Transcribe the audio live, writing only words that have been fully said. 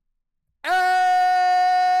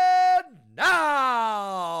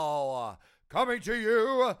coming to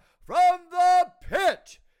you from the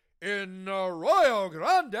pit in Arroyo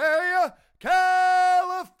Grande,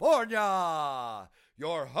 California.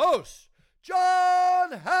 Your hosts,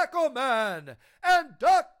 John Hackleman and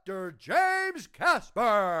Dr. James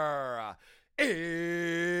Casper. It's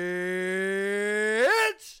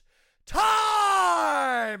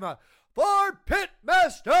time for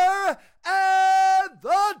Pitmaster and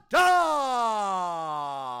the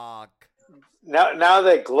Doc. Now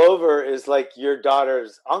that Glover is like your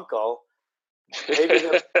daughter's uncle, maybe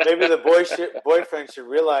the boyfriend should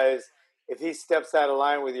realize if he steps out of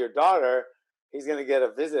line with your daughter, he's going to get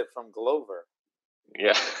a visit from Glover.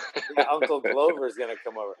 Yeah. Uncle Glover is going to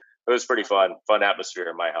come over. It was pretty fun atmosphere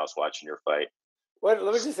in my house watching your fight. Let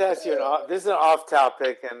me just ask you, this is an off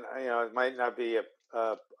topic, and it might not be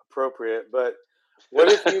appropriate, but what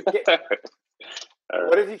if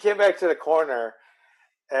you came back to the corner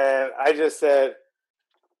and I just said,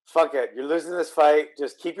 fuck it, you're losing this fight,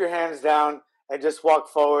 just keep your hands down and just walk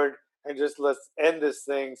forward and just let's end this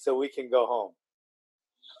thing so we can go home?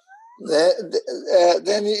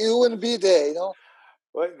 Then you wouldn't be there, you know?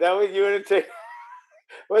 What, that would you wouldn't take?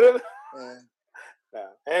 What if?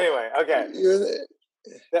 No. Anyway, okay.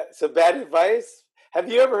 So bad advice. Have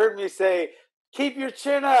you ever heard me say, "Keep your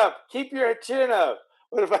chin up"? Keep your chin up.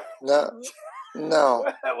 What if I? No.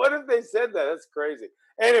 What if they said that? That's crazy.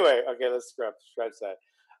 Anyway, okay, let's scratch that.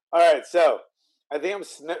 All right, so I think I'm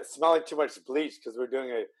smelling too much bleach because we're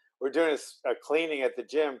doing a cleaning at the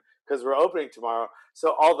gym because we're opening tomorrow.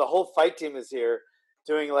 So the whole fight team is here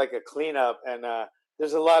doing like a cleanup, and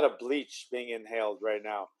there's a lot of bleach being inhaled right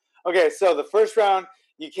now. Okay, so the first round,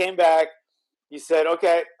 you came back. You said,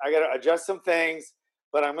 okay, I got to adjust some things,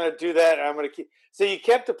 but I'm going to do that. And I'm going to keep. So you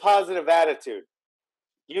kept a positive attitude.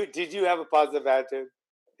 Did you have a positive attitude?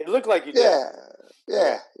 It looked like you did.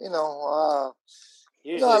 Yeah. I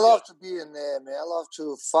love to be in there, man. I love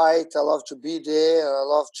to fight. I love to be there. I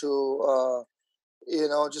love to,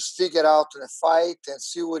 just figure out in a fight and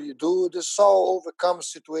see what you do. This is all overcome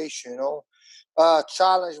situation,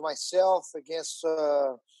 challenge myself against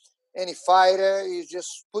any fighter. You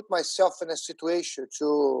just put myself in a situation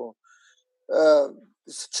to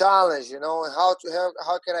it's a challenge, how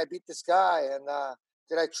can I beat this guy? And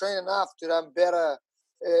did I train enough? Did I better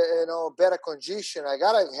condition? I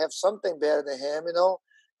gotta have something better than him,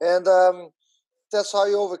 and that's how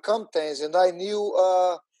you overcome things. And I knew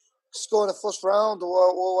go in the first round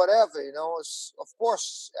or whatever, it's, of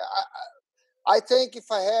course, I think if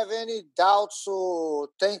I have any doubts or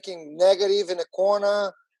thinking negative in the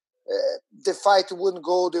corner, the fight wouldn't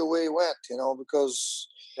go the way it went, because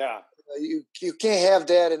you can't have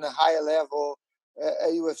that in a higher level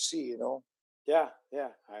at UFC, Yeah,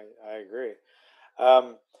 I agree.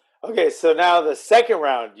 Okay, so now the second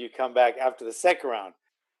round, you come back after the second round.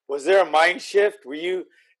 Was there a mind shift?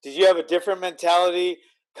 Did you have a different mentality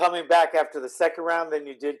coming back after the second round than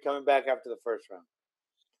you did coming back after the first round?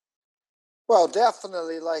 Well,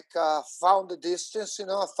 definitely, found the distance,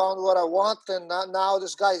 found what I want, and now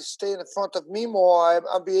this guy is staying in front of me more.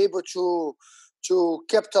 I'll be able to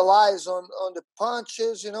capitalize on the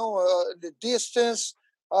punches, the distance,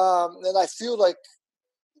 and I feel like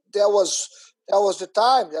that was the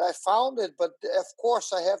time that I found it. But of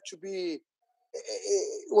course, I have to be.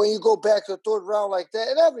 When you go back to the third round like that,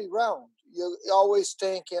 in every round, you're always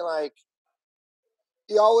thinking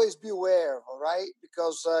you always beware, all right?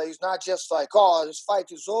 Because it's not just like, oh, this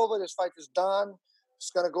fight is over, this fight is done,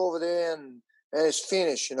 it's going to go over there and it's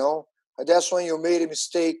finished, And that's when you made a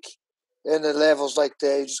mistake in the levels like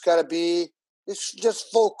that. You just got to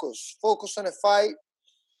just focus on the fight,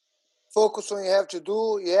 focus on what you have to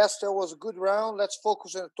do. Yes, that was a good round. Let's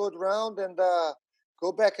focus on the third round and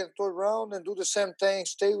go back in the third round and do the same thing.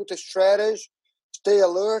 Stay with the strategy, stay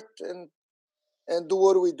alert, and do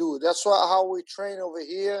what we do. That's how we train over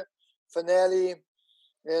here. Finale,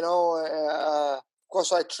 of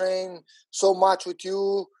course I train so much with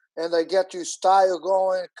you and I get your style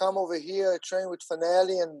going. Come over here, I train with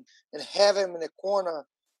Finale and have him in the corner.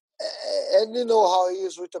 And you know how he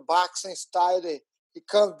is with the boxing style. He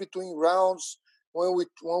comes between rounds when we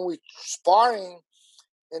sparring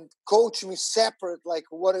and coach me separate, like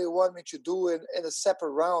what do you want me to do in the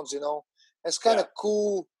separate rounds, It's kind of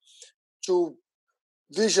cool to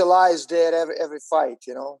visualize that every fight,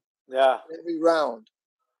 Yeah. Every round.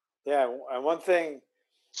 Yeah, and one thing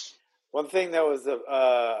that was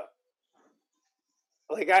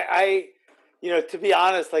to be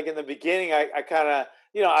honest, like in the beginning, I kind of,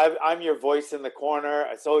 I'm your voice in the corner.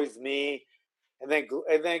 It's always me, and then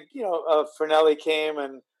Fernelli came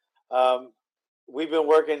and we've been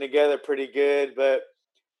working together pretty good. But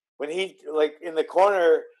when he in the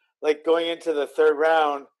corner, like going into the third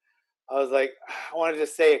round, I was like, I wanted to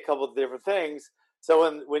say a couple of different things.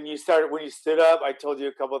 So when you stood up, I told you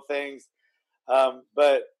a couple of things.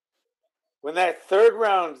 But when that third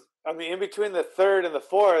round, I mean, in between the third and the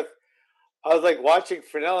fourth, I was like watching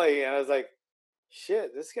Finelli, and I was like,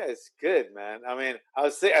 shit, this guy's good, man. I mean, I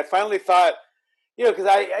finally thought, because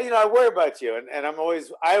I worry about you, and I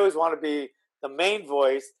always want to be the main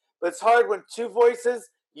voice, but it's hard when two voices,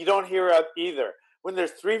 you don't hear either. When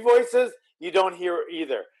there's three voices, you don't hear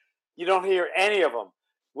either. You don't hear any of them.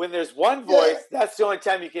 When there's one voice, that's the only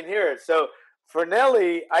time you can hear it. So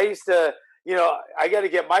Finelli, I used to, I got to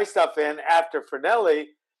get my stuff in after Finelli,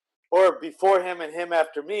 or before him and him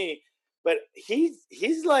after me. But he's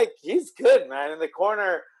good, man. In the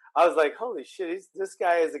corner, I was like, holy shit, this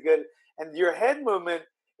guy is a good. And your head movement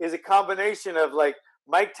is a combination of like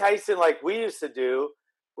Mike Tyson, like we used to do,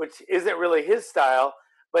 which isn't really his style,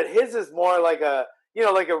 but his is more like a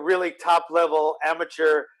really top level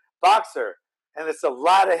amateur boxer, and it's a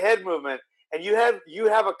lot of head movement. And you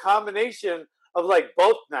have a combination of like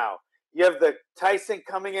both now. You have the Tyson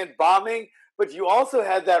coming in bombing, but you also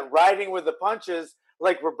had that riding with the punches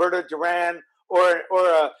like Roberto Duran or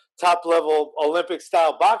a top level Olympic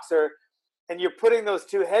style boxer. And you're putting those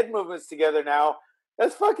two head movements together now.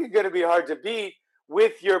 That's fucking going to be hard to beat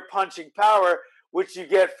with your punching power, which you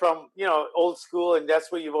get from, old school, and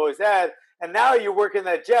that's what you've always had. And now you're working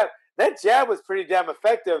that jab. That jab was pretty damn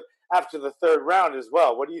effective after the third round as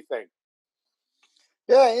well. What do you think?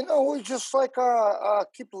 Yeah, we just like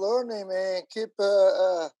keep learning, man. Keep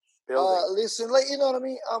listening. Like, you know what I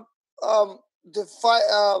mean? The fight,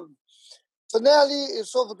 Finale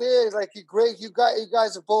is over there. Like, great. You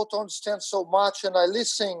guys both understand so much, and I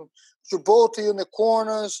listen to both of you in the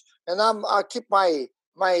corners, and I keep my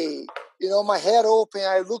my head open.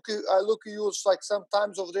 I look at you. It's like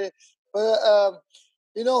sometimes over there, but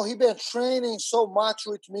he been training so much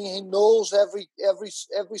with me. He knows every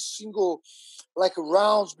single like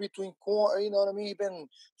rounds between corner. You know what I mean? He been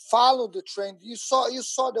follow the train. You saw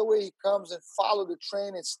the way he comes and follow the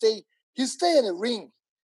train and stay. He stay in the ring.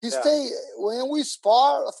 He stay when we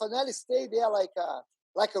spar. Finale stay there like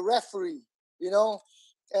a referee.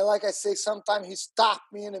 And like I say, sometimes he stop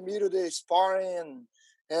me in the middle of the sparring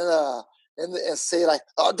and say like,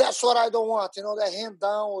 oh, that's what I don't want. That hand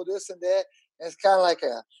down or this and that. And it's kind of like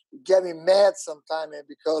get me mad sometimes,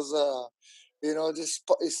 because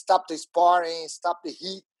just stop the sparring, stop the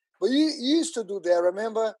heat. But you used to do that,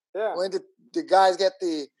 remember? Yeah. When the guys get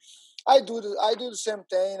the, I do the same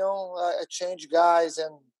thing. I change guys,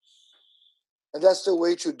 and that's the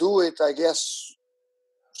way to do it, I guess,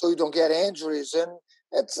 so you don't get injuries. And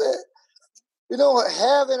it's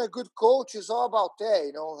having a good coach is all about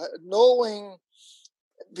that. Knowing.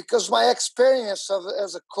 Because my experience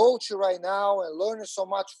as a coach right now, and learning so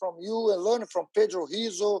much from you, and learning from Pedro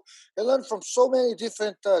Rizzo, and learning from so many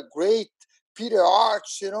different great Peter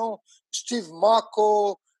Arch, Steve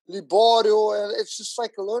Mako, Liborio, and it's just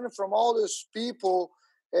like learning from all these people,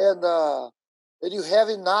 and you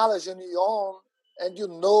having knowledge on your own, and you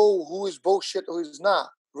know who is bullshit, who is not,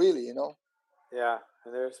 really, Yeah,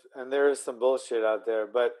 and there is some bullshit out there,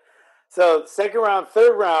 but so second round,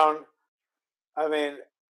 third round, I mean,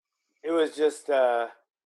 it was just a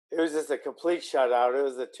complete shutout. It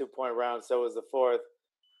was a 2-point round, so was the fourth.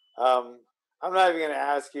 I'm not even going to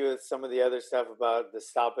ask you some of the other stuff about the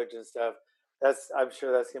stoppage and stuff. I'm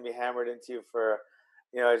sure that's going to be hammered into you for,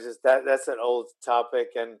 it's just that's an old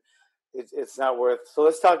topic, and it's not worth. So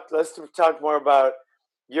let's talk more about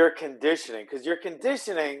your conditioning, because your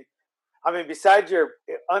conditioning, I mean, besides your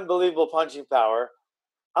unbelievable punching power,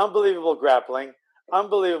 unbelievable grappling,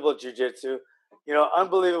 unbelievable jiu-jitsu,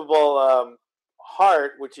 unbelievable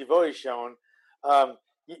heart, which you've always shown.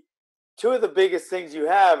 Two of the biggest things you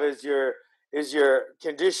have is your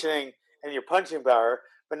conditioning and your punching power.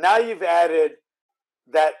 But now you've added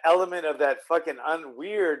that element of that fucking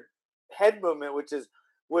weird head movement, which it's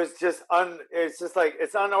just like,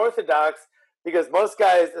 it's unorthodox, because most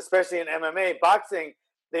guys, especially in MMA, boxing,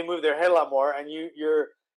 they move their head a lot more, and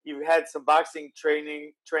you've had some boxing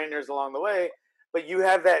trainers along the way. But you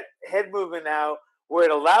have that head movement now where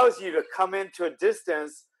it allows you to come into a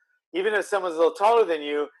distance, even if someone's a little taller than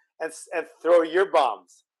you, and throw your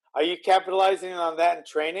bombs. Are you capitalizing on that in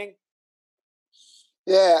training?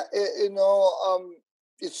 Yeah,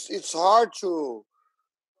 it's hard to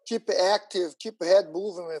keep active, keep head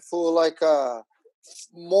moving for like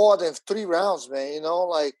more than 3 rounds, man.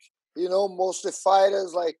 Most of the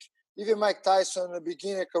fighters, like even Mike Tyson in the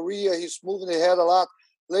beginning of career, he's moving the head a lot.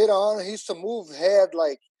 Later on, he used to move head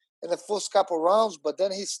like in the first couple rounds, but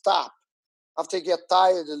then he stopped after he get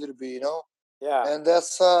tired a little bit, Yeah. And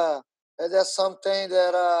that's something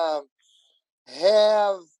that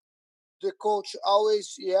have the coach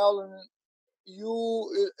always yelling.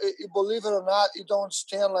 You believe it or not, you don't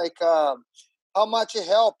understand like how much it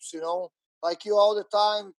helps. Like you all the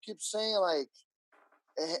time keep saying like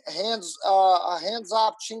hands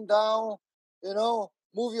up, chin down.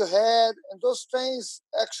 Move your head, and those things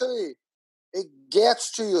actually it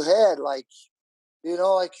gets to your head. Like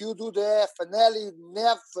like you do that. Finale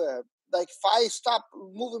never. Like if I stop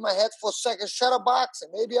moving my head for a second, shadow boxing,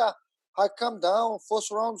 maybe I come down.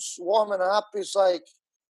 First round's warming up. It's like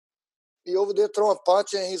he over there throwing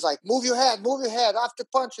punch, and he's like, move your head. After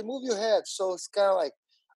punching, move your head. So it's kind of like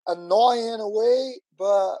annoying in a way,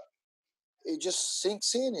 but it just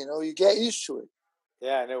sinks in. You get used to it.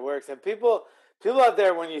 Yeah, and it works. And people out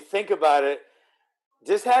there, when you think about it,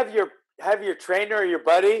 just have your trainer or your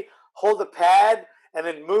buddy hold a pad and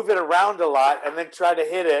then move it around a lot, and then try to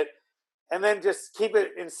hit it, and then just keep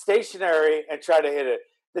it in stationary and try to hit it.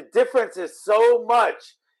 The difference is so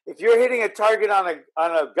much. If you're hitting a target on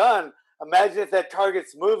a gun, imagine if that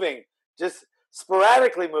target's moving, just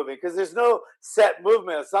sporadically moving, because there's no set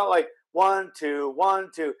movement. It's not like 1, 2,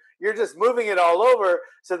 1, 2. You're just moving it all over.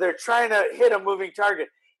 So they're trying to hit a moving target.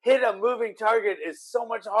 Hit a moving target is so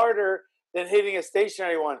much harder than hitting a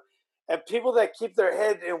stationary one. And people that keep their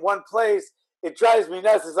head in one place, it drives me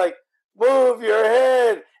nuts. It's like, move your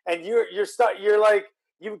head, and you're like,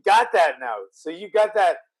 you've got that now. So you got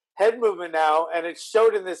that head movement now, and it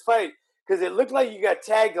showed in this fight, because it looked like you got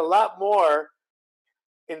tagged a lot more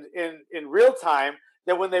in real time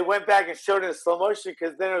than when they went back and showed it in slow motion,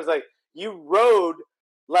 because then it was like you rode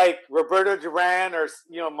like Roberto Duran or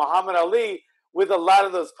Muhammad Ali with a lot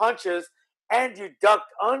of those punches, and you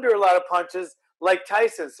ducked under a lot of punches like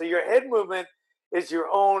Tyson. So your head movement is your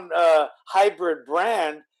own hybrid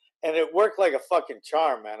brand, and it worked like a fucking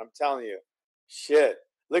charm, man. I'm telling you. Shit.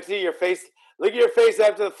 Look at your face. Look at your face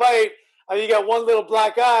after the fight. I mean, you got one little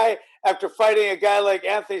black eye after fighting a guy like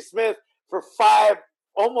Anthony Smith for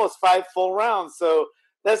almost 5 full rounds. So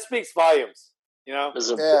that speaks volumes, This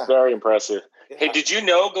is very impressive. Yeah. Hey, did you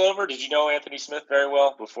know, Glover? Did you know Anthony Smith very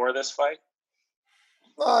well before this fight?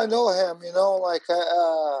 I know him, like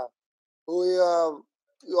we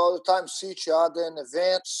all the time see each other in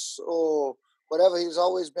events or whatever. He's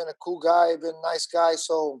always been a cool guy, been a nice guy.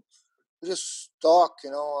 So we just talk,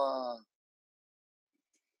 Well,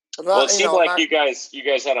 it seemed like you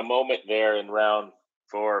guys had a moment there in round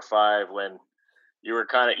 4 or 5 when you were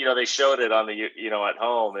kind of, they showed it on the, at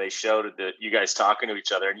home. They showed it that you guys talking to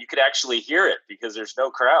each other, and you could actually hear it because there's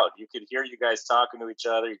no crowd. You could hear you guys talking to each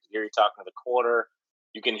other. You could hear you talking to the corner.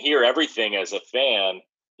 You can hear everything as a fan,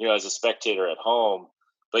 as a spectator at home.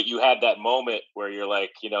 But you had that moment where you're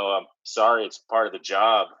like, I'm sorry, it's part of the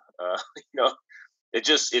job.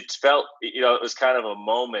 It felt, it was kind of a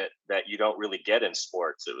moment that you don't really get in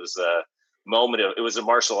sports. It was a moment it was a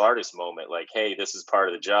martial artist moment. Like, hey, this is part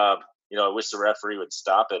of the job. I wish the referee would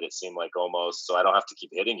stop it. It seemed like almost, so I don't have to keep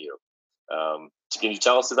hitting you. Can you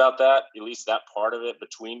tell us about that? At least that part of it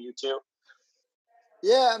between you two?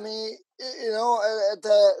 Yeah, I mean, at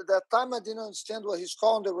that time I didn't understand what he's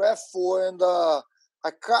calling the ref for, and I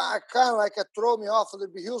kind of like it threw me off a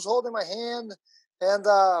little bit. He was holding my hand, and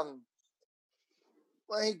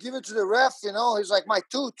when he gave it to the ref, he's like, my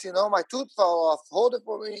tooth fell off. Hold it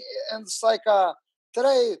for me, and it's like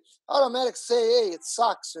today, automatic say, hey, it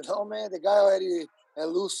sucks, man. The guy already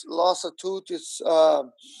lost a tooth. It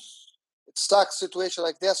sucks situation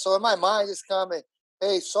like that. So in my mind, it's coming,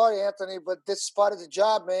 hey, sorry, Anthony, but this is part of the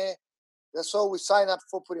job, man. That's all we sign up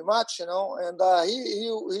for pretty much, And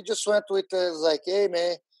he just went with it, like, hey,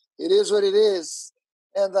 man, it is what it is.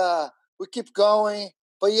 And we keep going.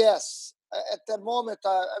 But yes, at that moment,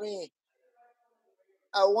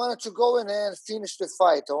 I wanted to go in and finish the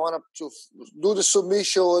fight. I wanted to do the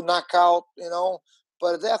submission or knockout,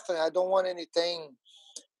 But definitely, I don't want anything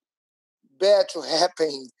bad to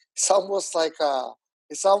happen. It's almost like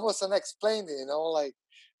it's almost unexplained, Like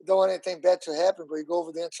you don't want anything bad to happen, but you go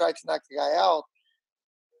over there and try to knock the guy out.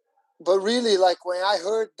 But really, like when I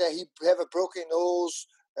heard that he have a broken nose,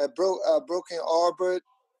 a broken arbor,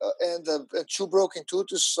 and 2 broken teeth,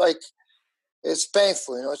 it's like it's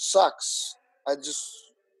painful. It sucks. It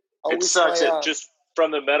sucks. Just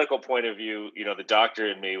from the medical point of view, the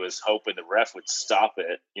doctor in me was hoping the ref would stop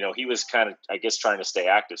it. He was kind of, I guess, trying to stay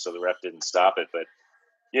active, so the ref didn't stop it. But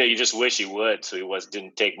you just wish he would, so he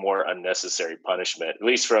didn't take more unnecessary punishment. At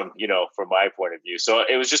least from my point of view. So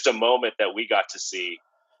it was just a moment that we got to see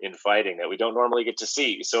in fighting that we don't normally get to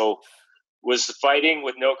see. So was fighting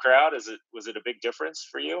with no crowd? Was it a big difference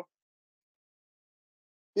for you?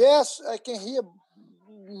 Yes, I can hear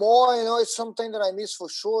more, it's something that I miss for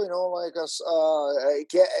sure. Like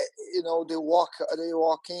get, they walk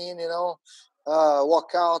in,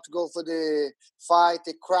 walk out, go for the fight.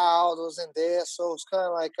 The crowd wasn't there, so it's kind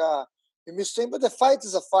of like you miss thing. But the fight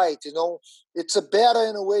is a fight. It's a better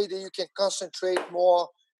in a way that you can concentrate more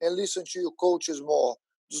and listen to your coaches more.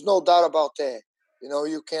 There's no doubt about that.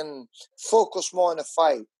 You can focus more on the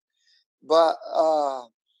fight, but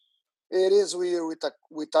it is weird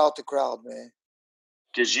without the crowd, man.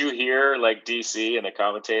 Did you hear like DC and the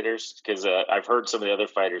commentators? Because I've heard some of the other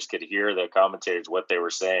fighters could hear the commentators what they were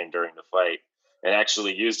saying during the fight and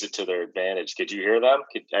actually used it to their advantage. Could you hear them?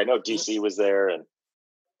 I know DC was there, and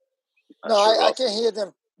no, I can hear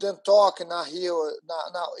them talk, and not hear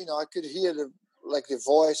not I could hear the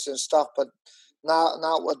voice and stuff, but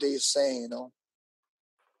not what they're saying. That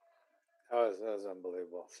was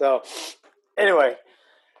unbelievable. So anyway,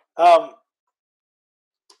 about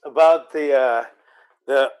the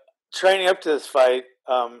training up to this fight,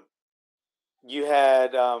 you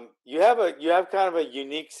have kind of a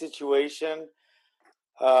unique situation.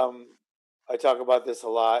 I talk about this a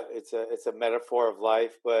lot. It's a metaphor of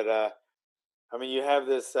life, but you have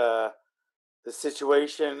this the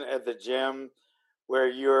situation at the gym where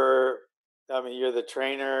you're the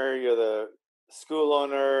trainer, you're the school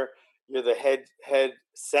owner, you're the head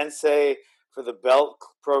sensei for the belt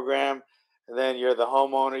program, and then you're the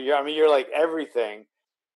homeowner. You're like everything,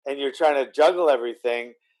 and you're trying to juggle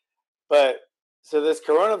everything. But so this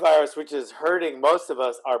coronavirus, which is hurting most of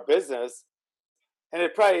us, our business, and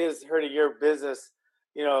it probably is hurting your business,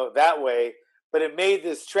 that way. But it made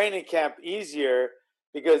this training camp easier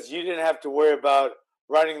because you didn't have to worry about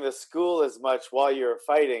running the school as much while you're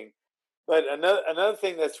fighting. But another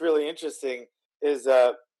thing that's really interesting is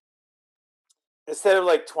instead of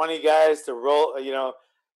like 20 guys to roll,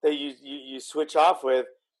 that you switch off with,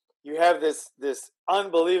 you have this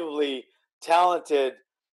unbelievably talented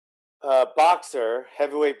boxer,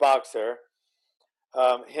 heavyweight boxer,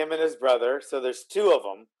 him and his brother. So there's two of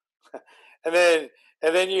them, and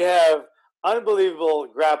then you have unbelievable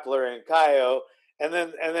grappler in Caio, and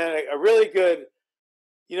then a really good.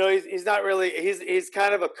 He's not really. He's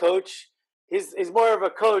kind of a coach. He's more of a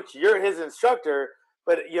coach. You're his instructor,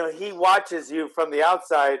 but he watches you from the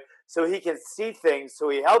outside, so he can see things. So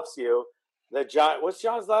he helps you. What's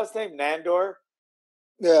John's last name? Nandor.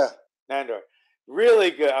 Yeah, Nandor.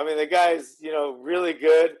 Really good. The guy's really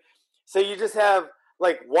good. So you just have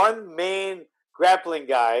like one main grappling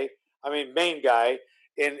guy. Main guy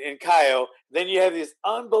in Caio. Then you have these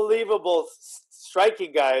unbelievable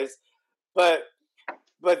striking guys, but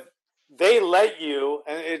they let you,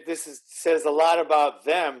 and says a lot about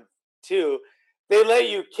them too. They let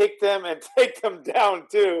you kick them and take them down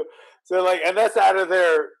too. So and that's not in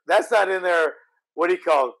their, what do you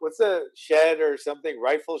call it? What's a shed or something?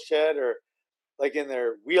 Rifle shed, or like in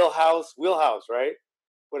their wheelhouse, right?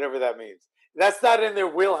 Whatever that means. That's not in their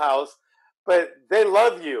wheelhouse, but they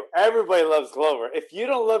love you. Everybody loves Glover. If you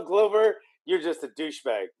don't love Glover, you're just a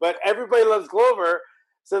douchebag. But everybody loves Glover.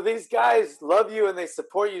 So these guys love you and they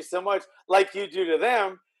support you so much, like you do to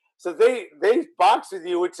them. So they box with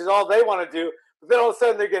you, which is all they want to do. But then all of a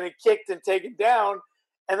sudden they're getting kicked and taken down,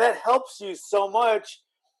 and that helps you so much.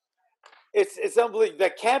 It's unbelievable. The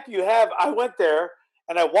camp you have, I went there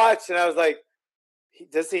and I watched, and I was like,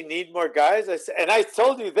 does he need more guys? I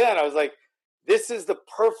told you then, I was like, this is the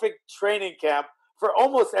perfect training camp for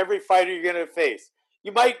almost every fighter you're going to face.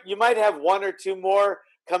 You might have one or two more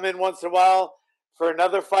come in once in a while for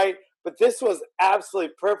another fight, but this was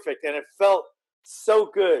absolutely perfect, and it felt so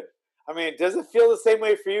good. Does it feel the same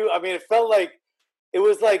way for you? It felt like it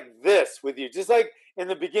was like this with you, just like in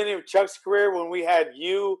the beginning of Chuck's career when we had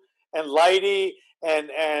you and Lighty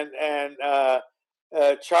and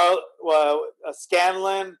Charles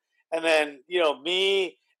Scanlon, and then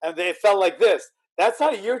me, and it felt like this. That's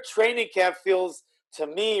how your training camp feels to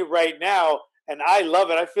me right now, and I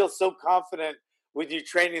love it. I feel so confident with you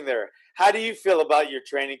training there. How do you feel about your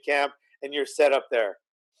training camp and your setup there?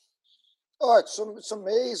 Oh, it's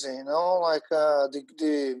amazing. Like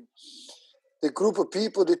the group of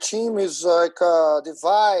people, the team is like the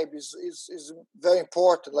vibe is very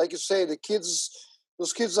important. Like you say,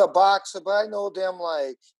 those kids are boxers, but I know them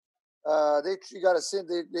like you gotta say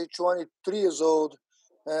they're 23 years old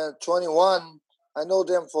and 21. I know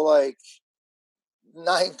them for like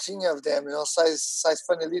 19 of them. Size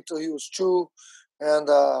Fanelito, he was 2, and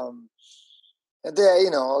they,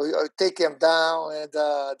 I take them down, and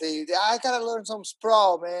I gotta learn some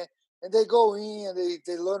sprawl, man. And they go in and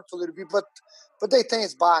they learn for a little bit, but they think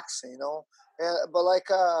it's boxing, but like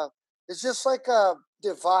it's just like the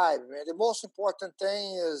vibe, man. The most important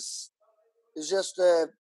thing is just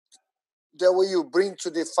that what you bring to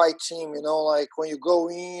the fight team. Like when you go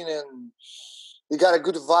in and you got a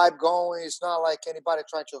good vibe going. It's not like anybody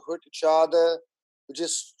trying to hurt each other. We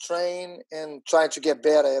just train and trying to get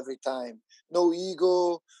better every time. No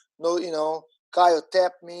ego. No, Kyle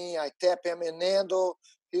tapped me. I tap him. And Nando,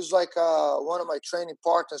 he's like one of my training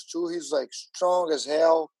partners too. He's like strong as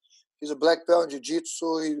hell. He's a black belt in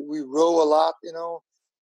jiu-jitsu. We roll a lot, And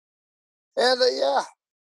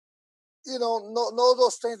no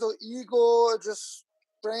those things, no ego, just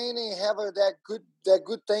training, have that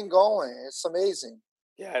good thing going. It's amazing.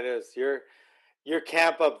 Yeah, it is. Your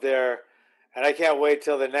camp up there, and I can't wait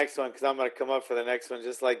till the next one because I'm going to come up for the next one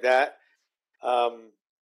just like that.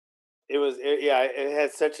 It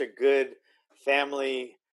had such a good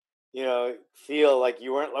family, feel. Like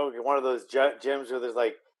you weren't like one of those gyms where there's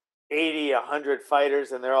like 80, 100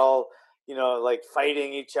 fighters and they're all, like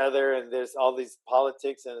fighting each other and there's all these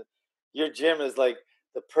politics. And your gym is like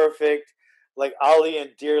the perfect, like Ali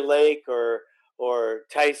and Deer Lake or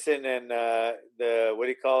Tyson and what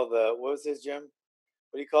was his gym?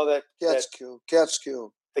 What do you call that? Catskill.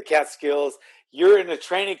 The Catskills. You're in a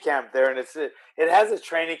training camp there, and it has a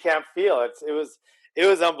training camp feel. It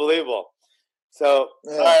was unbelievable. So,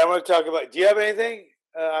 yeah. All right, I want to talk about. Do you have anything?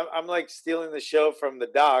 I'm like stealing the show from the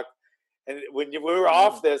doc, and when we were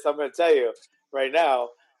off this, I'm going to tell you right now.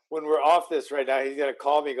 When we're off this right now, he's going to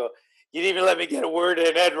call me and go, "You didn't even let me get a word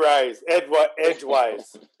in edgewise."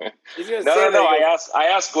 No. I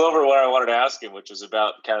asked Glover what I wanted to ask him, which was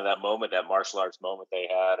about kind of that moment, that martial arts moment they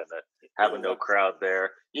had, and that having no crowd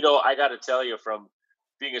there. I got to tell you, from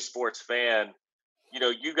being a sports fan,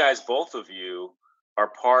 you guys, both of you,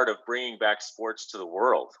 are part of bringing back sports to the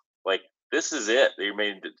world. Like, this is it. I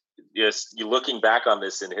mean, just you looking back on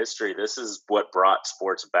this in history, this is what brought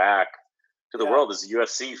sports back to the world. Is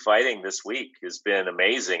UFC fighting this week has been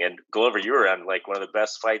amazing. And Glover, you were on like one of the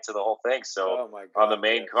best fights of the whole thing. So on the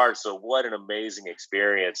main card. So what an amazing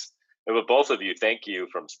experience. And with both of you, thank you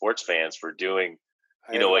from sports fans for doing,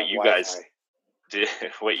 what you guys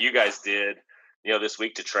did, this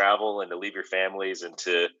week to travel and to leave your families and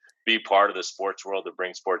to be part of the sports world, to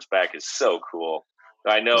bring sports back is so cool.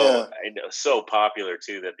 I know so popular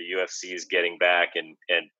too that the UFC is getting back and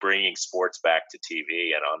bringing sports back to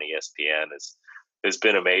TV and on ESPN has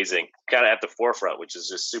been amazing, kind of at the forefront, which is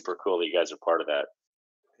just super cool that you guys are part of that.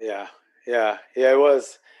 Yeah, it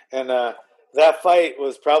was. And that fight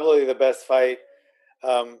was probably the best fight.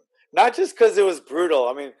 Not just because it was brutal.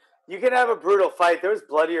 I mean, you can have a brutal fight. There's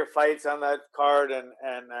bloodier fights on that card. And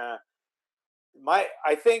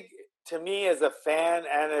I think to me as a fan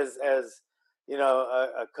and as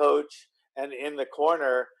a coach and in the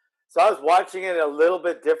corner. So I was watching it a little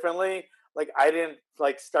bit differently. Like I didn't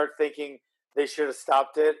start thinking they should have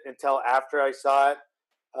stopped it until after I saw it.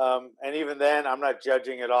 And even then I'm not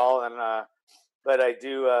judging at all. And, but I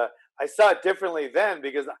do, I saw it differently then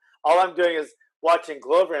because all I'm doing is watching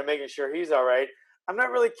Glover and making sure he's all right. I'm not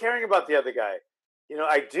really caring about the other guy.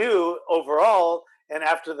 I do overall. And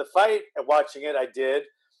after the fight and watching it, I did.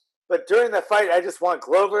 But during the fight, I just want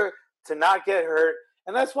Glover to not get hurt,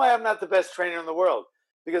 and that's why I'm not the best trainer in the world.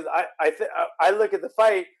 Because I look at the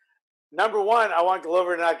fight. Number one, I want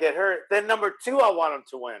Glover to not get hurt. Then number two, I want him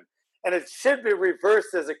to win, and it should be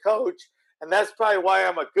reversed as a coach. And that's probably why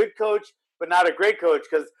I'm a good coach, but not a great coach,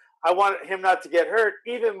 because I want him not to get hurt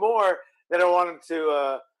even more than I want him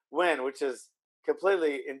to win, which is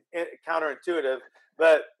completely counterintuitive.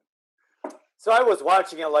 But so I was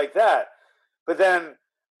watching it like that, but then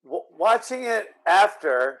watching it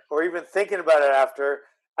after, or even thinking about it after,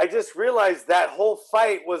 I just realized that whole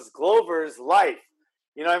fight was Glover's life.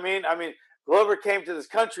 You know what I mean? I mean, Glover came to this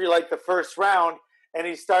country like the first round, and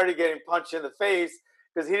he started getting punched in the face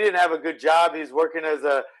because he didn't have a good job. He's working as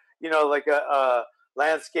a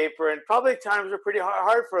landscaper, and probably times were pretty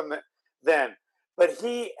hard for him then. But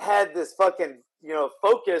he had this fucking,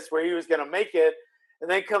 focus where he was going to make it. And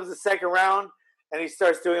then comes the second round, and he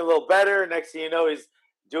starts doing a little better. Next thing you know, he's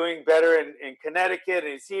doing better in Connecticut, and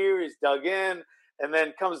he's here, he's dug in. And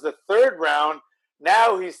then comes the third round.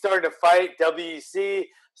 Now he's starting to fight WEC,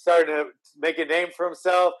 starting to make a name for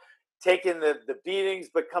himself, taking the beatings,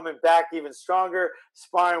 but coming back even stronger,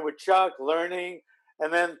 sparring with Chuck, learning.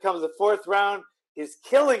 And then comes the fourth round. He's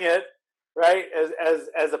killing it, right?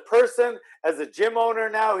 As a person, as a gym owner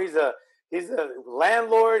now, he's a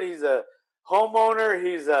landlord, he's a homeowner,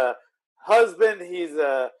 he's a husband, he's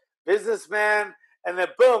a businessman. And then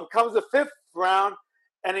boom, comes the fifth round,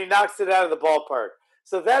 and he knocks it out of the ballpark.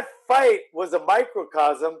 So that fight was a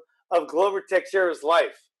microcosm of Glover Teixeira's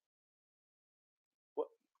life.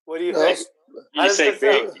 What do you think? You say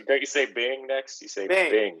Bing. Don't you say Bing next? You say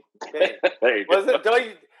Bing. Bing. There you go.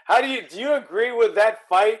 How do you agree with that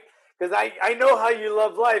fight? Because I know how you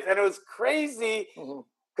love life, and it was crazy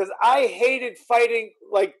because I hated fighting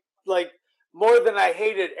like more than I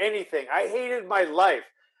hated anything. I hated my life,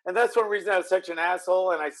 and that's one reason I was such an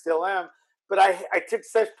asshole, and I still am. But I took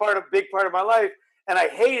such big part of my life, and I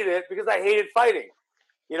hated it because I hated fighting.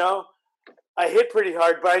 You know, I hit pretty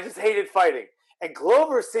hard, but I just hated fighting. And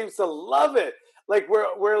Glover seems to love it. Like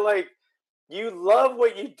we're like, you love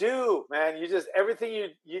what you do, man. You just everything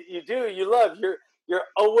you do, you love. You're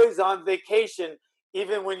always on vacation,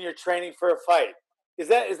 even when you're training for a fight. Is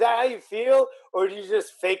that how you feel, or do you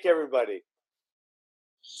just fake everybody?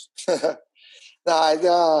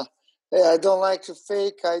 No, I don't like to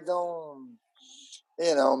fake. I don't,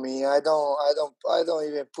 you know me. I don't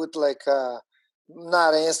even put like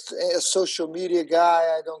not a social media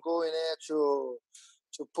guy. I don't go in there to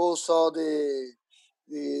post all the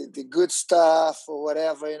good stuff or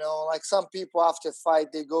whatever, you know. Like some people after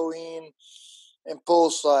fight, they go in and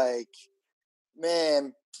post like,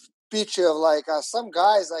 man, picture of like some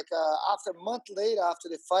guys like after a month later after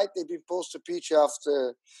the fight, they've been post a picture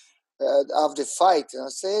after of the fight, and I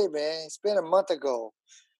say, hey, man, it's been a month ago.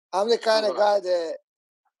 I'm the kind of guy that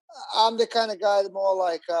more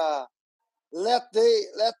like let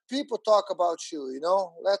people talk about you, you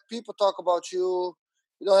know. Let people talk about you.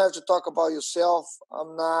 You don't have to talk about yourself.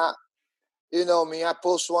 I'm not, you know me. I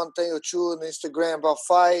post one thing or two on Instagram about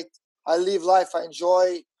fight. I live life. I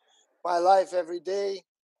enjoy my life every day.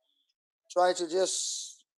 Try to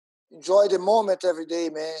just enjoy the moment every day,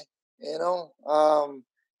 man. You know,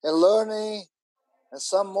 and learning. And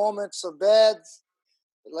some moments are bad,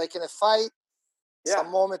 like in a fight. Yeah.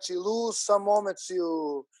 Some moments you lose. Some moments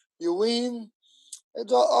you win.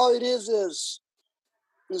 All it is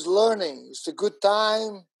learning. It's a good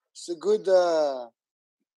time. It's a good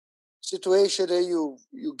situation that you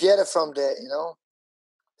get it from that, you know.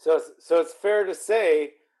 So it's fair to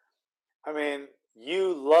say, I mean,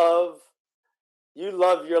 you love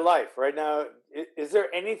your life right now. Is there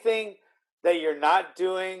anything that you're not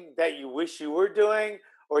doing that you wish you were doing,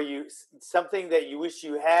 or something that you wish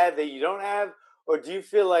you had that you don't have, or do you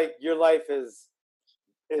feel like your life is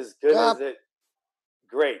good as it?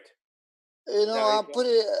 Great. You know, I'm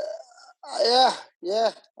pretty.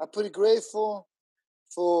 Yeah. I'm pretty grateful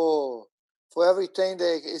for everything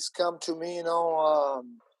that has come to me. You know,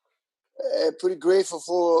 pretty grateful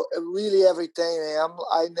for really everything.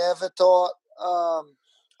 I never thought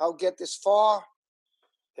I'll get this far.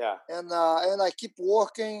 Yeah. And I keep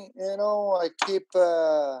working. You know, I keep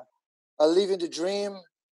living the dream,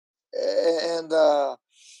 and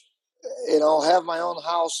you know, have my own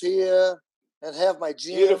house here and have my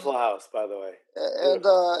gym. Beautiful house, by the way. And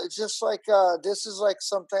it's just like this is like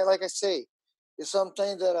something, like I say, it's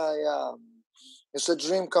something that it's a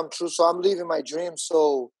dream come true. So I'm living my dream.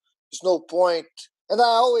 So there's no point. And I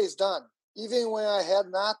always done, even when I had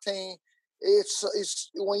nothing. It's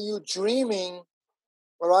when you're dreaming,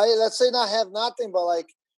 all right. Let's say not have nothing, but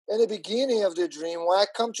like in the beginning of the dream, when I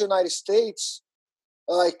come to United States,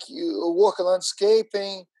 like you work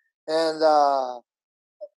landscaping and.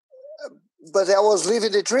 But I was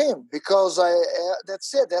living the dream because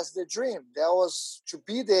that's it. That's the dream. That was to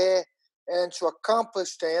be there and to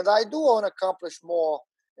accomplish things. And I do want to accomplish more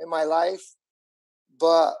in my life,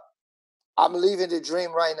 but I'm living the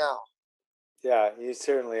dream right now. Yeah, you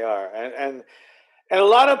certainly are. And a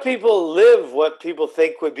lot of people live what people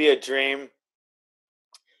think would be a dream,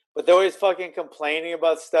 but they're always fucking complaining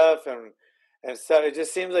about stuff and stuff. It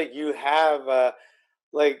just seems like you have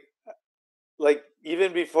like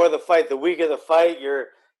even before the fight, the week of the fight, you're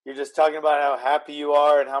just talking about how happy you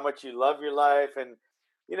are and how much you love your life. And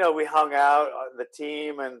you know, we hung out the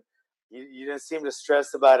team, and you didn't seem to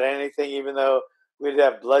stress about anything, even though we'd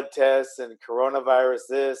have blood tests and coronavirus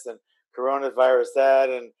this and coronavirus that,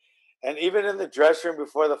 and even in the dressing room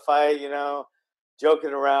before the fight, you know,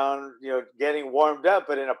 joking around, you know, getting warmed up,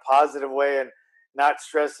 but in a positive way and not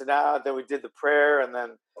stressing out. Then we did the prayer, and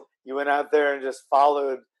then you went out there and just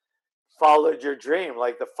followed your dream.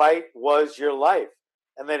 Like the fight was your life,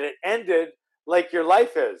 and then it ended like your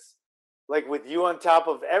life is, like with you on top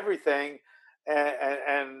of everything,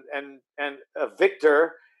 and a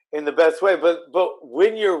victor in the best way. But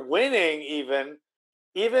when you're winning,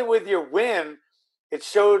 even with your win, it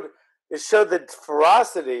showed the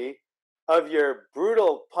ferocity of your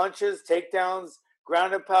brutal punches, takedowns,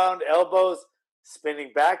 ground and pound, elbows,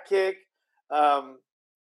 spinning back kick.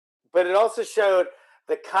 But it also showed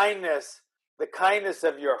the kindness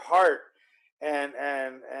of your heart, and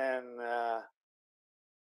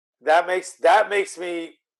that makes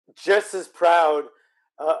me just as proud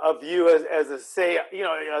of you as a say, you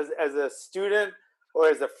know, as a student or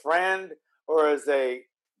as a friend or as a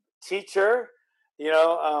teacher.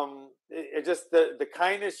 It just the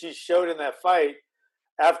kindness you showed in that fight,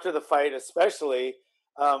 after the fight especially,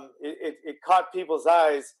 it caught people's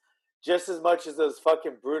eyes just as much as those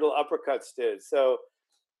fucking brutal uppercuts did. So,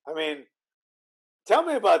 I mean, tell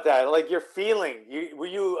me about that. Like your feeling.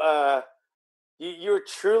 You were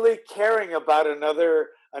truly caring about another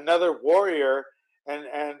warrior, and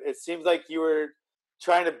it seems like you were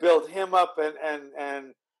trying to build him up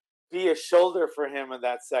and be a shoulder for him in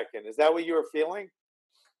that second. Is that what you were feeling?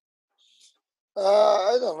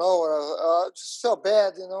 I don't know. I just felt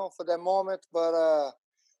bad, for that moment. But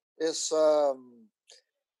it's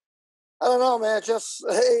I don't know, man. Just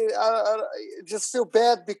I just feel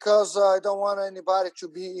bad because I don't want anybody to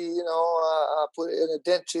be, put in a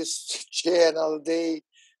dentist chair another day.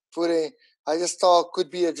 I just thought it could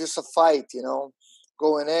be just a fight,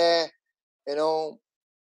 go in there,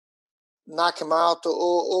 knock him out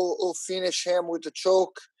or finish him with a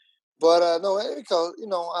choke. But no, because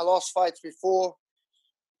I lost fights before.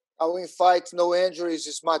 I win fights, no injuries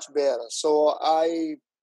is much better. So I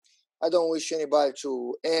don't wish anybody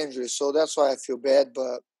to injury. So that's why I feel bad.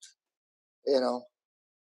 But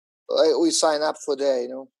we sign up for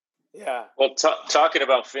that. Yeah. Well, talking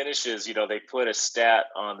about finishes, they put a stat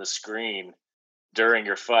on the screen during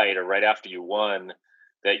your fight or right after you won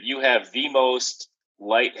that you have the most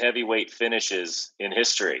light heavyweight finishes in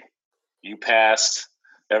history. You passed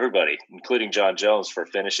everybody, including John Jones, for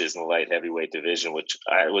finishes in the light heavyweight division, which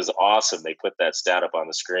was awesome. They put that stat up on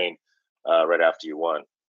the screen right after you won.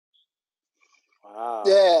 Wow.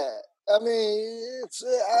 Yeah, I mean,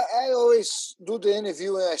 I always do the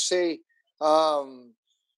interview and I say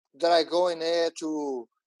that I go in there to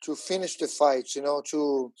finish the fights,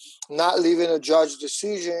 to not leave in a judge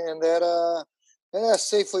decision, and that I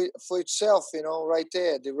say for itself, right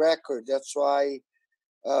there, the record. That's why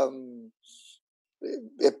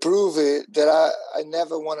it prove it that I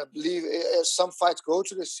never want to believe. Some fights go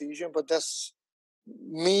to decision, but that's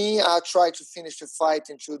me. I try to finish the fight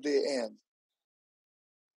until the end.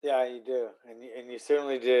 Yeah, you do, and you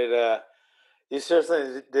certainly did. You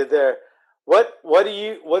certainly did there.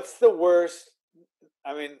 What's the worst?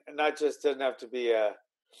 I mean, not just doesn't have to be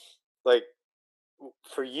like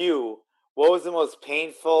for you. What was the most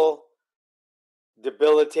painful,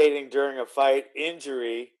 debilitating during a fight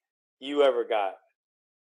injury you ever got?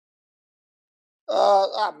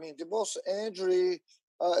 I mean, the most injury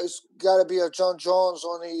it's got to be a John Jones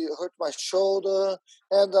when he hurt my shoulder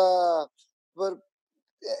and but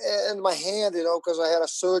and my hand, because I had a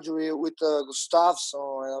surgery with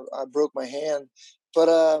Gustafsson and I broke my hand.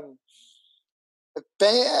 But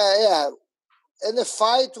pain, yeah, in the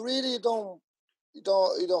fight, really you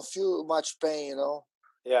don't feel much pain,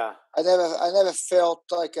 Yeah. I never felt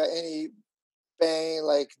like any pain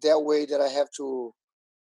like that way that I have to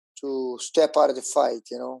step out of the fight,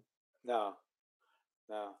 No.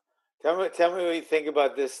 Tell me what you think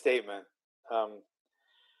about this statement.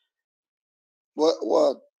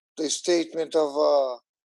 What the statement of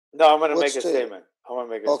No, I'm going to make a statement. I want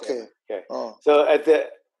to make a statement. Okay. Oh. So at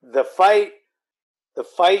the fight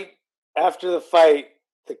after the fight,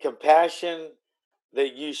 the compassion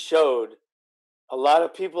that you showed, a lot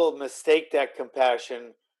of people mistake that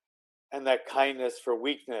compassion and that kindness for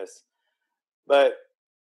weakness. But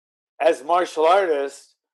as martial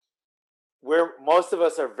artists, most of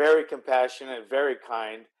us are very compassionate, very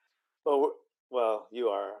kind. But well, you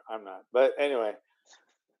are. I'm not. But anyway,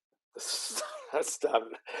 stop.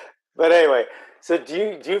 But anyway, so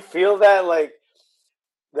do you feel that like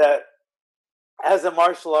that as a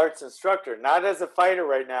martial arts instructor, not as a fighter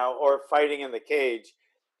right now or fighting in the cage,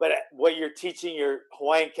 but what you're teaching your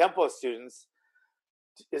Hawaiian Kempo students,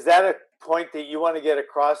 is that a point that you want to get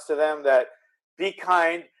across to them, that be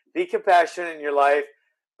kind, be compassionate in your life,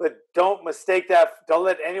 but don't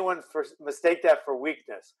let anyone mistake that for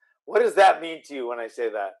weakness? What does that mean to you when I say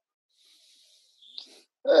that?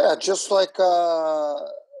 Yeah, just like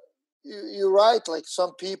you're right. Like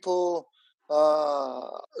some people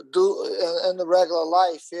do in the regular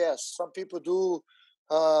life. Yes, some people do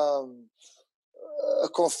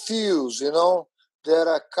confuse.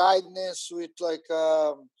 Their kindness with like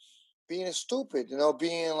being stupid.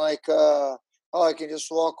 Being like I can just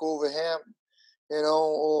walk over him.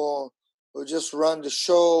 Or just run the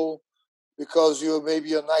show because you're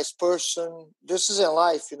maybe a nice person. This isn't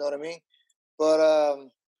life. You know what I mean? But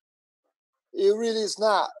it really is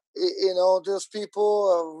not. Those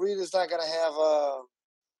people really is not going to have.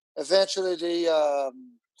 Eventually,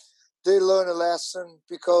 they learn a lesson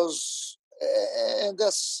and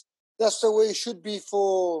that's the way it should be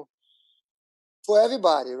for for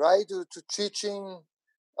everybody, right? To teaching,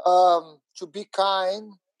 to be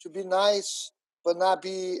kind, to be nice, but not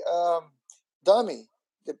be dummy.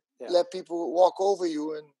 Let people walk over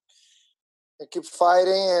you and keep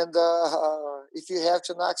fighting. And if you have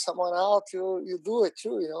to knock someone out, you do it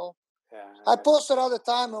too. Yeah. I post it all the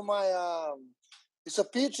time on my. It's a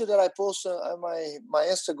picture that I post on my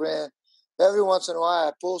Instagram. Every once in a while,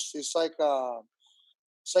 I post. It's like a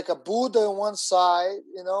Buddha on one side,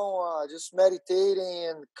 just meditating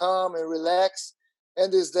and calm and relax.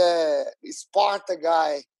 And there's the Sparta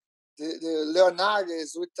guy, the Leonardo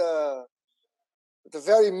is with a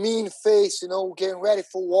very mean face, getting ready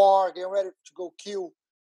for war, getting ready to go kill.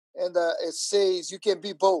 And it says you can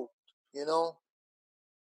be both,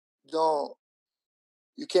 Don't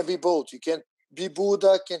you can be both. You can be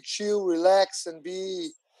Buddha, can chill, relax, and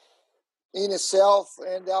be in itself,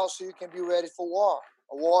 and also you can be ready for war,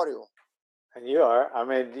 a warrior. And you are. I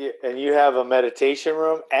mean, and you have a meditation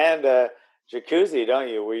room and a jacuzzi, don't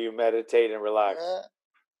you, where you meditate and relax? Yeah,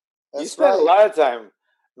 you spend a lot of time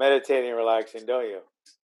meditating and relaxing, don't you?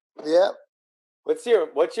 Yeah. What's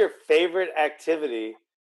your favorite activity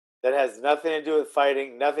that has nothing to do with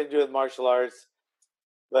fighting, nothing to do with martial arts,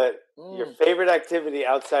 but your favorite activity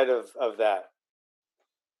outside of that?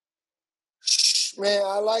 Man,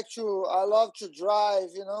 I love to drive,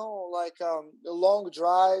 like the long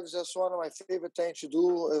drives. That's one of my favorite things to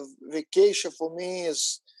do. Vacation for me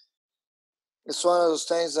is it's one of those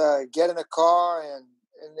things. Get in a car and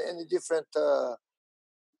in any different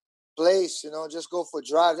place, just go for a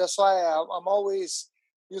drive. That's why I'm always,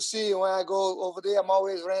 you see, when I go over there, I'm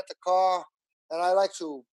always rent a car, and I like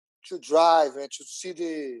to drive and to see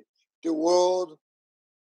the world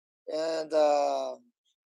and.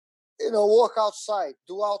 Work outside,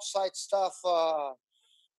 do outside stuff,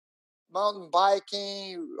 mountain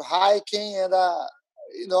biking, hiking, and I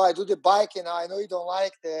do the biking. I know you don't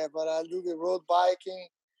like that, but I do the road biking.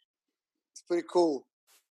 It's pretty cool.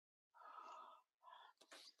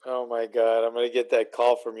 Oh my God, I'm gonna get that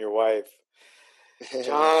call from your wife.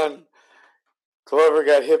 John, Glover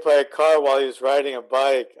got hit by a car while he was riding a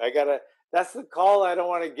bike. That's the call I don't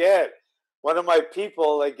want to get. One of my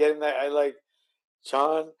people getting that.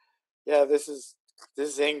 John. Yeah, this is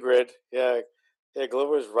Ingrid. Yeah,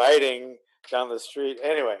 Glover's riding down the street.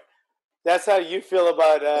 Anyway, that's how you feel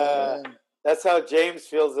about. That's how James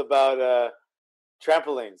feels about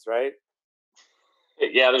trampolines, right?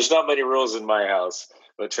 Yeah, there's not many rules in my house,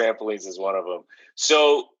 but trampolines is one of them.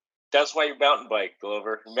 So that's why you mountain bike,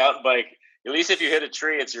 Glover. Mountain bike. At least if you hit a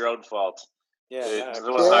tree, it's your own fault. Yeah,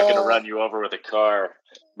 someone's not going to run you over with a car.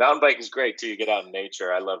 Mountain bike is great too. You get out in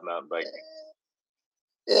nature. I love mountain biking.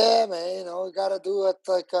 Yeah, man, we gotta do it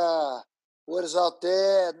like what is out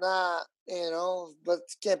there, not but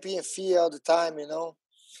it can't be in fear all the time,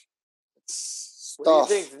 It's what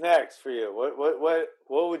do you think's next for you?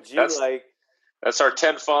 What would you like? That's our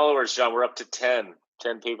 10 followers, John. We're up to 10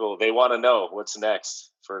 people. They want to know what's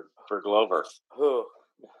next for Glover. Who?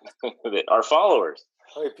 Our followers.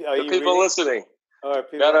 Are the people listening. No,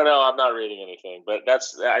 I'm not reading anything. But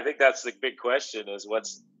I think that's the big question is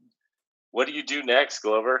what do you do next,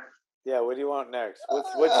 Glover? Yeah, what do you want next?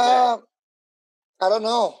 What's next? I don't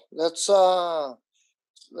know. Let's see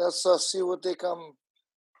what they come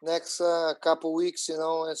next couple weeks,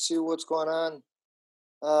 and see what's going on.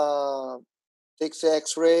 Take the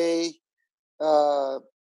X-ray,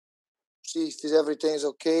 see if everything's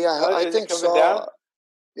okay. I think so. Down?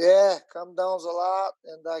 Yeah, come down a lot,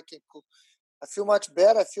 and I feel much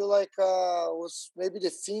better. I feel like was maybe the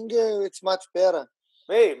finger. It's much better.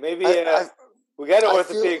 Hey, maybe we got an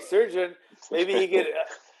orthopedic surgeon. Maybe he could.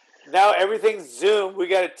 Now everything's Zoom. We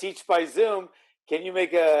got to teach by Zoom. Can you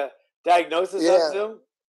make a diagnosis on Zoom?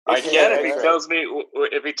 I can if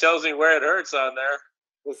he tells me where it hurts on there.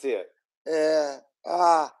 We'll see it. Yeah.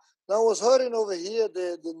 No, it was hurting over here,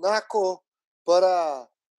 the knuckle, but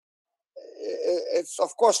it's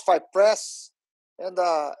of course if I press and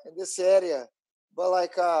in this area, but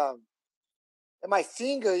like and my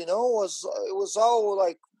finger, it was all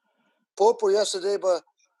like purple yesterday, but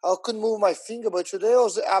I couldn't move my finger. But today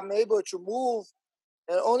I'm able to move,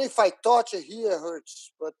 and only if I touch it here it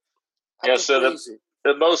hurts. But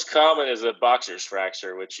the most common is a boxer's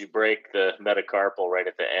fracture, which you break the metacarpal right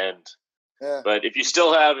at the end. Yeah. But if you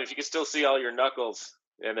can still see all your knuckles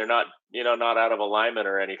and they're not, not out of alignment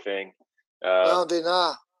or anything. No, they're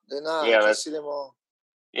not. Yeah, I can see them all.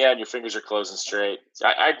 Yeah, and your fingers are closing straight.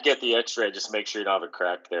 I'd get the X-ray, just make sure you don't have a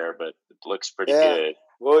crack there, but it looks pretty good.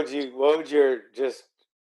 What would you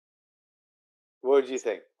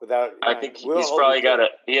think? I think he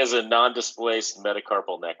has a non-displaced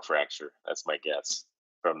metacarpal neck fracture. That's my guess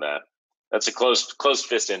from that. That's a closed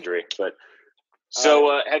fist injury. But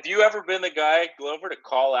so, have you ever been the guy, Glover, to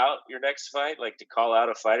call out your next fight, like to call out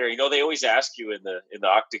a fighter? You know, they always ask you in the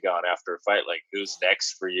octagon after a fight, like who's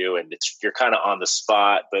next for you, and you're kind of on the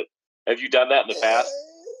spot. But have you done that in the past?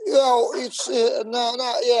 It's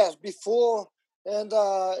yes, before, and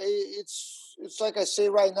it's like I say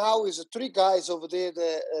right now, is the three guys over there: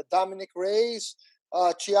 the Dominic Reyes,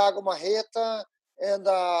 Thiago Marreta, and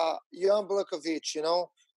Jan Blachowicz. You know,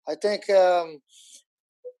 I think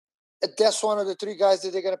that's one of the three guys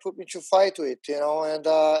that they're gonna put me to fight with. You know, and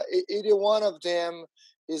either one of them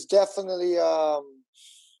is definitely a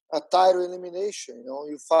title elimination. You know,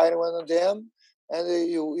 you fight one of them, and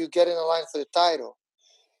you get in the line for the title.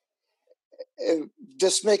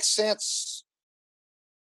 This makes sense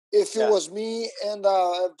if it was me and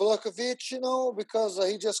Blachowicz, you know, because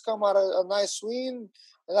he just come out of a nice win,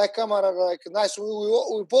 and I come out of like a nice win.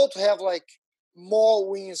 We both have like more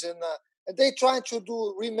wins, and they trying to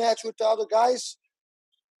do rematch with the other guys.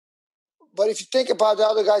 But if you think about the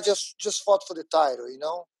other guy, just fought for the title, you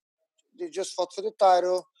know, they just fought for the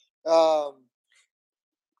title.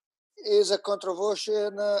 Is a controversial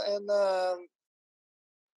and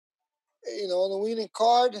you know, on the winning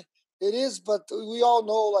card, it is, but we all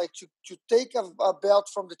know, like, to take a belt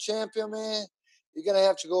from the champion, man, you're going to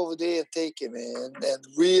have to go over there and take it, man, and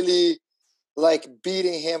really, like,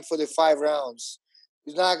 beating him for the 5 rounds.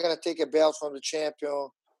 He's not going to take a belt from the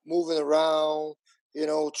champion, moving around, you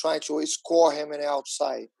know, trying to score him in the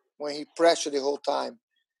outside when he pressured the whole time.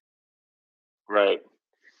 Right.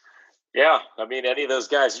 Yeah, I mean, any of those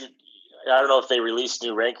guys, I don't know if they released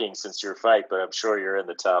new rankings since your fight, but I'm sure you're in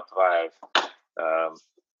the top 5.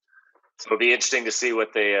 So it'll be interesting to see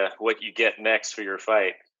what you get next for your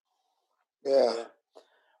fight. Yeah.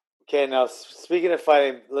 Okay, now speaking of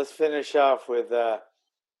fighting, let's finish off with the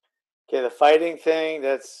fighting thing.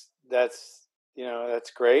 That's you know,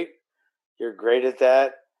 that's great. You're great at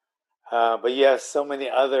that, but you have so many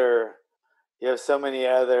other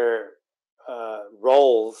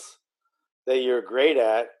roles that you're great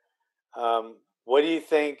at. What do you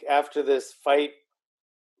think after this fight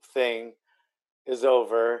thing is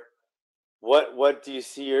over? What do you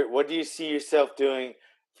see yourself doing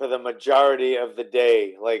for the majority of the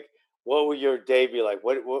day? Like, what will your day be like?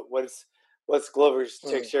 What's Glover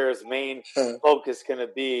Teixeira's main focus going to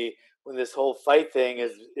be when this whole fight thing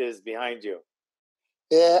is behind you?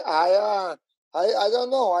 Yeah, I don't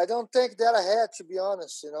know. I don't think that ahead, to be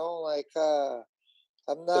honest. You know, like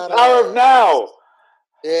I'm not. The power of now.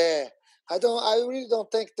 Yeah, I really don't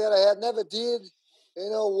think that ahead. Never did. You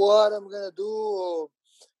know what I'm gonna do?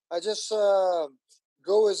 I just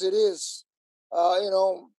go as it is. You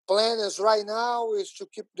know, plan is right now is to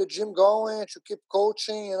keep the gym going, to keep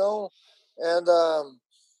coaching. You know, and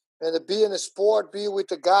to be in the sport, be with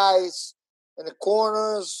the guys in the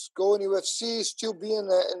corners, go in UFC, still be in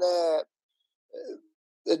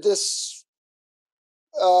this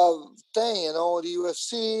thing. You know, the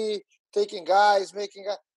UFC, taking guys, making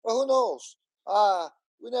guys. Well, who knows?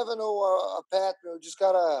 We never know our path. We just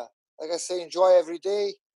gotta, like I say, enjoy every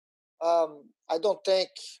day. I don't think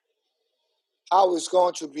how it's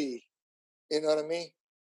going to be. You know what I mean?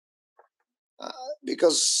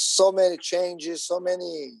 Because so many changes, so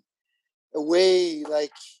many way.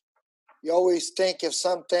 Like you always think of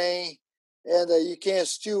something, and you can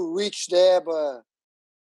still reach there, but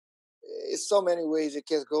it's so many ways it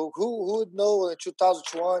can go. Who would know in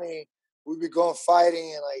 2020 we'd be going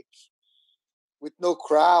fighting and like with no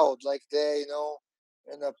crowd like that, you know,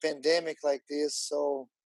 in a pandemic like this. So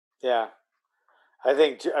yeah, I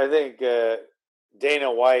think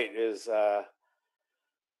Dana White is. I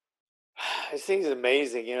think he's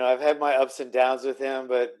amazing. You know, I've had my ups and downs with him,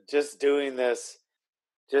 but just doing this,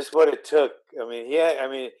 just what it took. I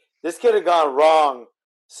mean, this could have gone wrong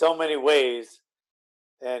so many ways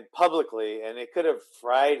and publicly, and it could have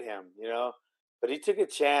fried him, you know, but he took a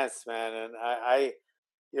chance, man. And I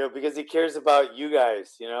you know, because he cares about you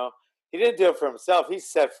guys, you know, he didn't do it for himself. He's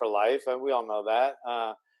set for life, and we all know that.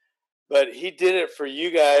 But he did it for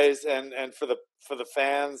you guys and for the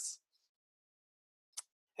fans.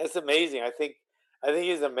 That's amazing. I think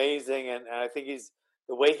he's amazing, and I think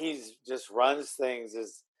the way he's just runs things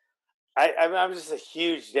is. I'm just a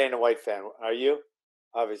huge Dana White fan. Are you?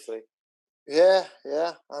 Obviously. Yeah.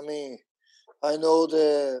 I mean, I know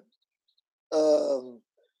that.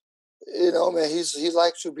 You know, man, he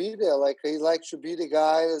likes to be there. Like he likes to be the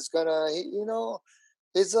guy that's gonna. You know,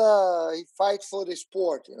 he fights for the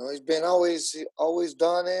sport. You know, he's been always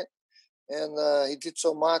done it. And he did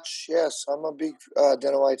so much. Yes, I'm a big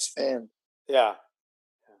Dana White's fan. Yeah,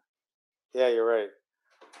 you're right.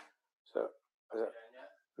 So,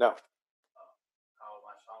 no.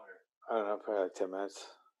 I don't know, probably like 10 minutes.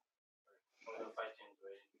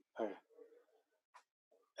 Okay.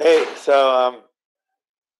 Hey, so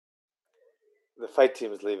the fight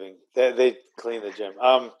team is leaving. They clean the gym.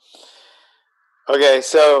 Okay,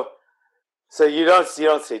 so you don't see.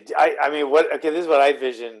 I mean, what? Okay, this is what I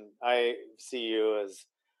vision. I see you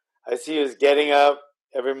as getting up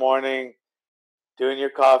every morning, doing your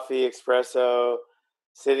coffee, espresso,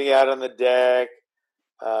 sitting out on the deck,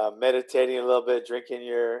 meditating a little bit, drinking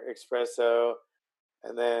your espresso,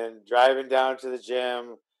 and then driving down to the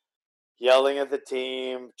gym, yelling at the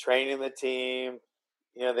team, training the team,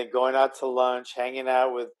 then going out to lunch, hanging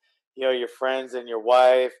out with, your friends and your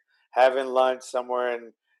wife, having lunch somewhere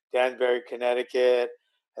in Danbury, Connecticut,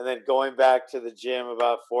 and then going back to the gym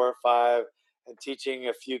about 4 or 5 and teaching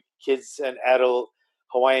a few kids and adult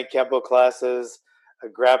Hawaiian Kempo classes, a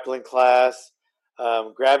grappling class,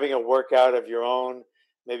 grabbing a workout of your own.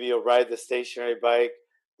 Maybe you'll ride the stationary bike,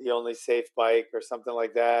 the only safe bike or something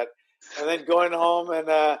like that. And then going home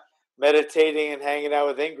and meditating and hanging out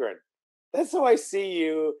with Ingrid. That's how I see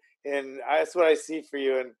you, and that's what I see for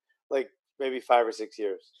you in like maybe 5 or 6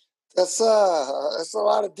 years. That's a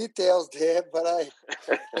lot of details there, but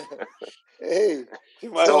hey,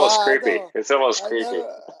 it's almost creepy. It's almost creepy.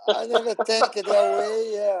 I never think it that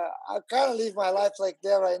way. Yeah, I kind of live my life like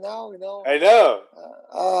that right now. I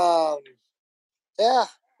know. Yeah,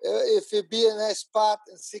 if it be a nice spot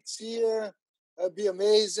in 6 years, it'd be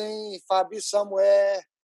amazing. If I be somewhere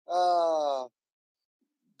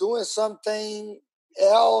doing something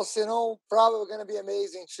else, probably gonna be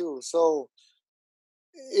amazing too. So,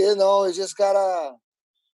 you just gotta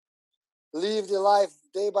live the life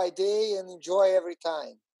day by day and enjoy every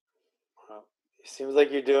time. Well, it seems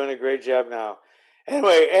like you're doing a great job now.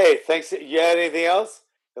 Anyway, hey, thanks. You had anything else?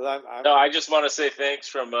 No, I just want to say thanks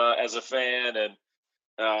from as a fan,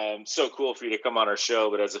 and so cool for you to come on our show.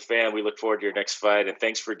 But as a fan, we look forward to your next fight, and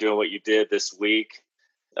thanks for doing what you did this week.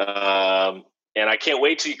 And I can't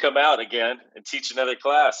wait till you come out again and teach another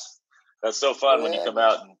class. That's so fun when you come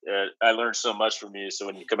out. And, I learned so much from you. So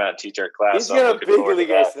when you come out and teach our class, he's going to big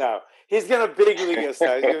league us now. He's going to big league us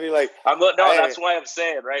now. He's going to be like, that's why I'm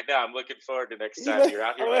saying right now. I'm looking forward to next time you're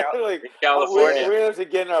out here in California. We're going to have to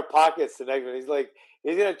get in our pockets the next one. He's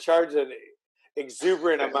going to charge an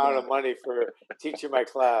exuberant amount of money for teaching my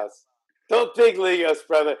class. Don't big league us,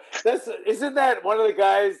 brother. Isn't that one of the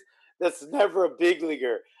guys that's never a big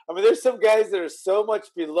leaguer? I mean, there's some guys that are so much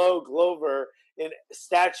below Glover in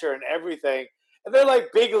stature and everything, and they're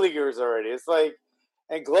like big leaguers already. It's like,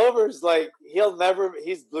 and Glover's like,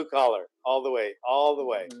 he's blue collar all the way.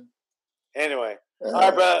 Mm-hmm. Anyway, all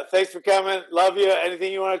right, brother. Thanks for coming. Love you.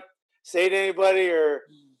 Anything you want to say to anybody, or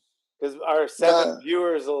because our 7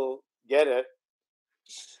 viewers will get it?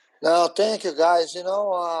 No, thank you, guys.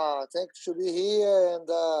 Thanks to be here, and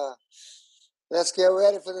let's get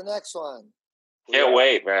ready for the next one. Can't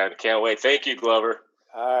wait, man. Can't wait. Thank you, Glover.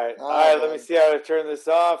 All right. Let me see how to turn this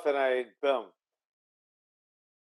off, and boom.